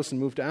 sell your house and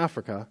move to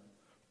Africa,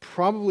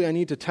 probably I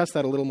need to test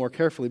that a little more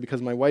carefully,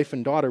 because my wife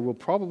and daughter will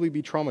probably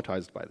be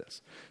traumatized by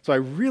this. So I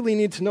really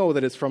need to know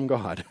that it's from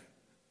God.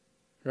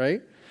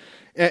 Right?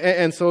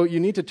 And so you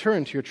need to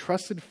turn to your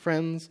trusted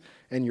friends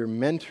and your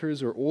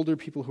mentors or older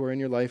people who are in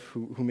your life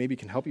who maybe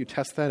can help you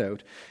test that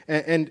out.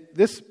 And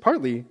this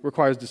partly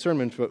requires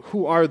discernment about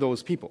who are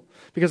those people.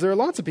 Because there are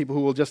lots of people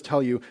who will just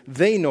tell you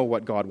they know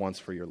what God wants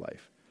for your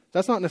life.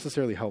 That's not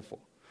necessarily helpful.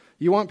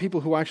 You want people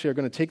who actually are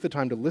going to take the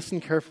time to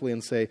listen carefully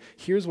and say,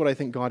 here's what I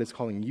think God is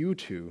calling you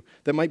to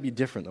that might be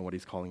different than what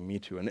He's calling me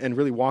to, and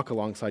really walk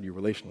alongside you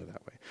relationally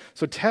that way.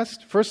 So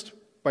test first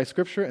by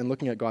Scripture and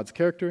looking at God's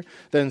character,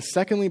 then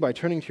secondly by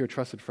turning to your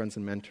trusted friends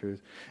and mentors.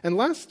 And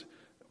last,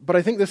 but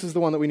I think this is the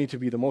one that we need to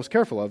be the most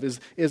careful of, is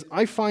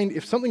I find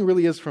if something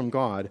really is from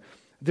God,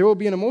 there will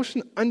be an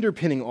emotion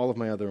underpinning all of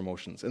my other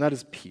emotions, and that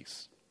is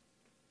peace.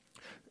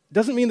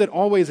 Doesn't mean that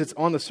always it's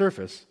on the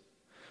surface.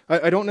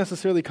 I don't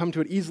necessarily come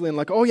to it easily and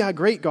like, oh yeah,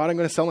 great, God, I'm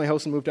going to sell my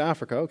house and move to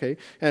Africa, okay.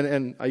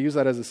 And I use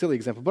that as a silly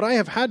example. But I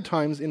have had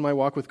times in my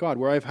walk with God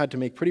where I've had to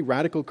make pretty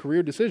radical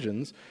career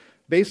decisions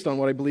based on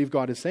what I believe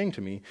God is saying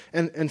to me.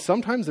 And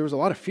sometimes there was a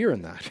lot of fear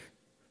in that.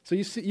 So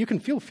you can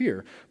feel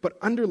fear, but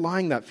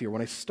underlying that fear,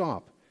 when I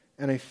stop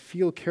and I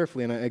feel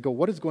carefully and I go,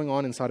 what is going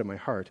on inside of my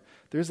heart?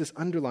 There's this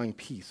underlying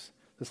peace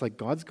that's like,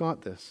 God's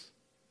got this.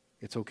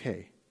 It's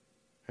okay.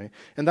 Right?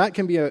 And that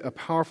can be a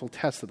powerful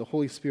test that the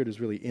Holy Spirit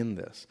is really in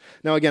this.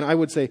 Now, again, I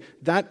would say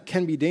that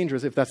can be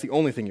dangerous if that's the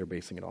only thing you're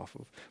basing it off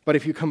of. But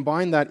if you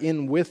combine that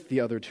in with the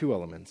other two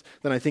elements,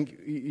 then I think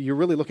you're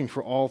really looking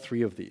for all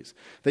three of these.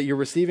 That you're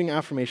receiving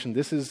affirmation,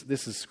 this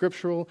is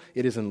scriptural,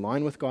 it is in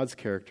line with God's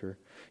character.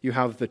 You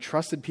have the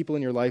trusted people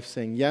in your life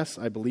saying, yes,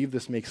 I believe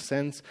this makes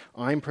sense.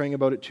 I'm praying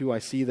about it too. I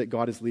see that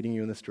God is leading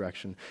you in this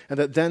direction. And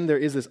that then there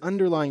is this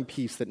underlying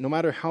peace that no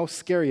matter how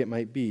scary it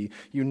might be,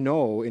 you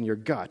know in your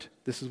gut,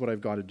 this is what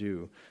I've got to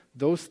do.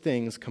 Those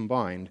things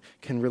combined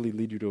can really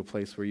lead you to a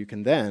place where you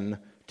can then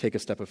take a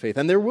step of faith.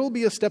 And there will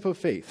be a step of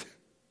faith.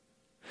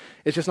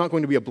 It's just not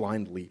going to be a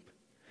blind leap.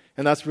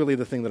 And that's really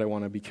the thing that I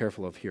want to be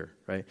careful of here,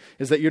 right?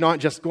 Is that you're not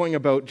just going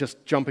about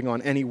just jumping on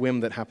any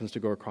whim that happens to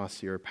go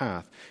across your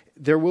path.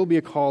 There will be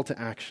a call to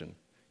action.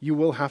 You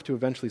will have to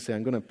eventually say,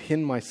 I'm going to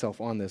pin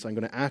myself on this. I'm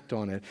going to act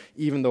on it,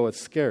 even though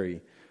it's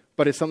scary.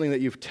 But it's something that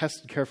you've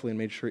tested carefully and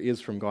made sure is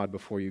from God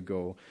before you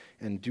go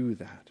and do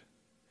that.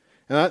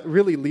 And that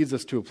really leads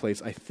us to a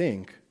place, I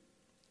think,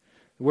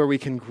 where we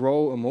can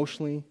grow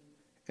emotionally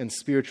and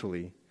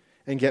spiritually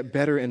and get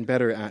better and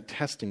better at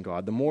testing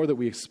God. The more that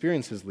we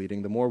experience His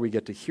leading, the more we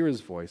get to hear His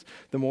voice,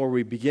 the more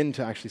we begin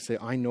to actually say,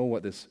 I know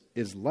what this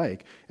is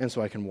like, and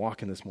so I can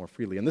walk in this more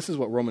freely. And this is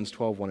what Romans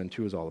 12, 1 and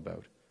 2 is all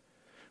about,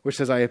 which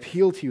says, I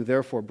appeal to you,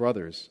 therefore,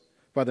 brothers,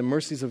 by the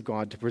mercies of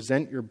God, to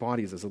present your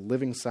bodies as a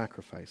living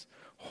sacrifice,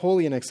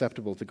 holy and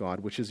acceptable to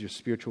God, which is your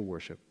spiritual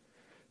worship.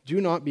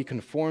 Do not be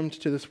conformed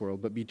to this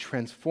world, but be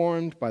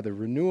transformed by the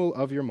renewal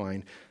of your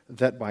mind,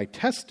 that by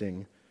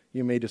testing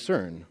you may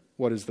discern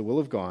what is the will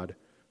of God,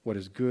 what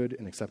is good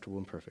and acceptable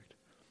and perfect.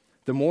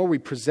 The more we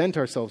present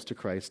ourselves to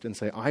Christ and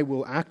say, I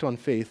will act on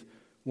faith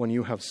when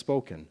you have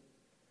spoken,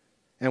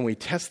 and we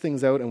test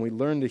things out and we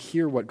learn to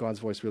hear what God's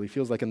voice really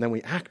feels like, and then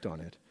we act on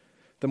it,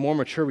 the more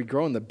mature we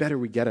grow and the better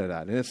we get at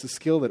that. And it's a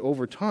skill that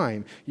over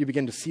time you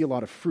begin to see a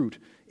lot of fruit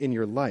in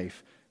your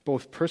life,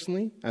 both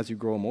personally as you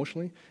grow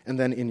emotionally and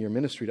then in your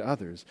ministry to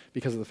others,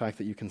 because of the fact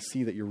that you can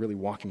see that you're really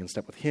walking in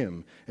step with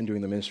Him and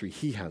doing the ministry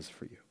He has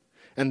for you.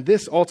 And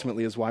this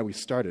ultimately is why we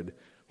started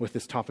with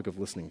this topic of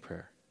listening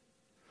prayer.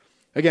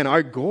 Again,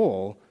 our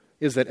goal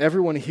is that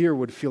everyone here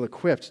would feel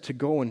equipped to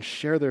go and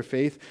share their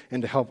faith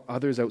and to help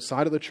others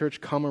outside of the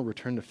church come or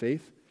return to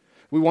faith.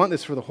 We want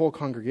this for the whole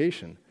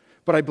congregation,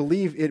 but I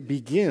believe it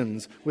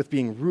begins with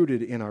being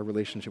rooted in our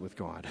relationship with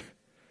God.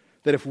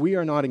 That if we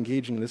are not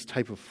engaging in this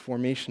type of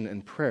formation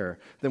and prayer,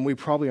 then we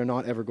probably are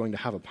not ever going to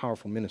have a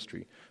powerful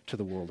ministry to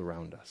the world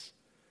around us.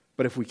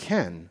 But if we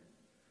can,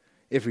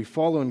 if we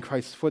follow in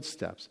Christ's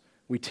footsteps,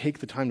 we take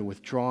the time to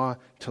withdraw,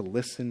 to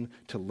listen,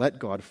 to let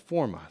God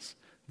form us,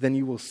 then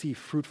you will see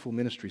fruitful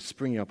ministry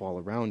springing up all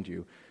around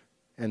you.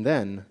 And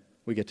then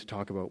we get to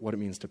talk about what it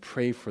means to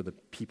pray for the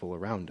people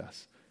around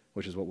us,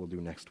 which is what we'll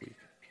do next week.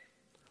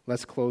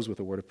 Let's close with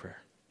a word of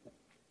prayer.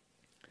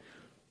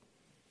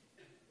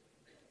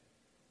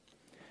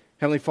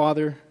 Heavenly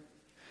Father,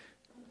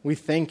 we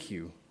thank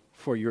you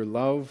for your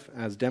love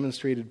as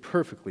demonstrated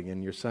perfectly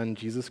in your Son,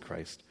 Jesus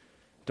Christ,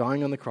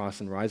 dying on the cross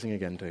and rising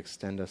again to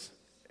extend us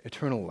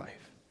eternal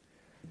life.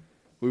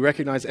 We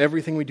recognize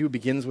everything we do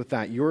begins with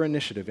that, your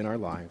initiative in our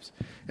lives.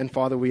 And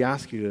Father, we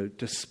ask you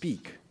to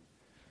speak,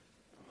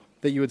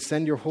 that you would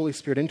send your Holy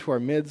Spirit into our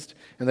midst,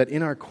 and that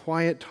in our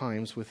quiet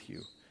times with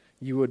you,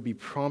 you would be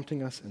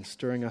prompting us and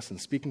stirring us and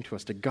speaking to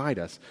us to guide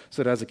us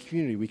so that as a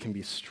community we can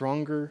be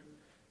stronger,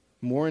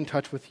 more in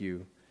touch with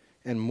you,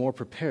 and more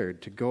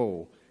prepared to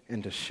go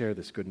and to share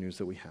this good news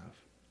that we have.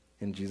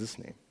 In Jesus'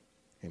 name,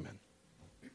 amen.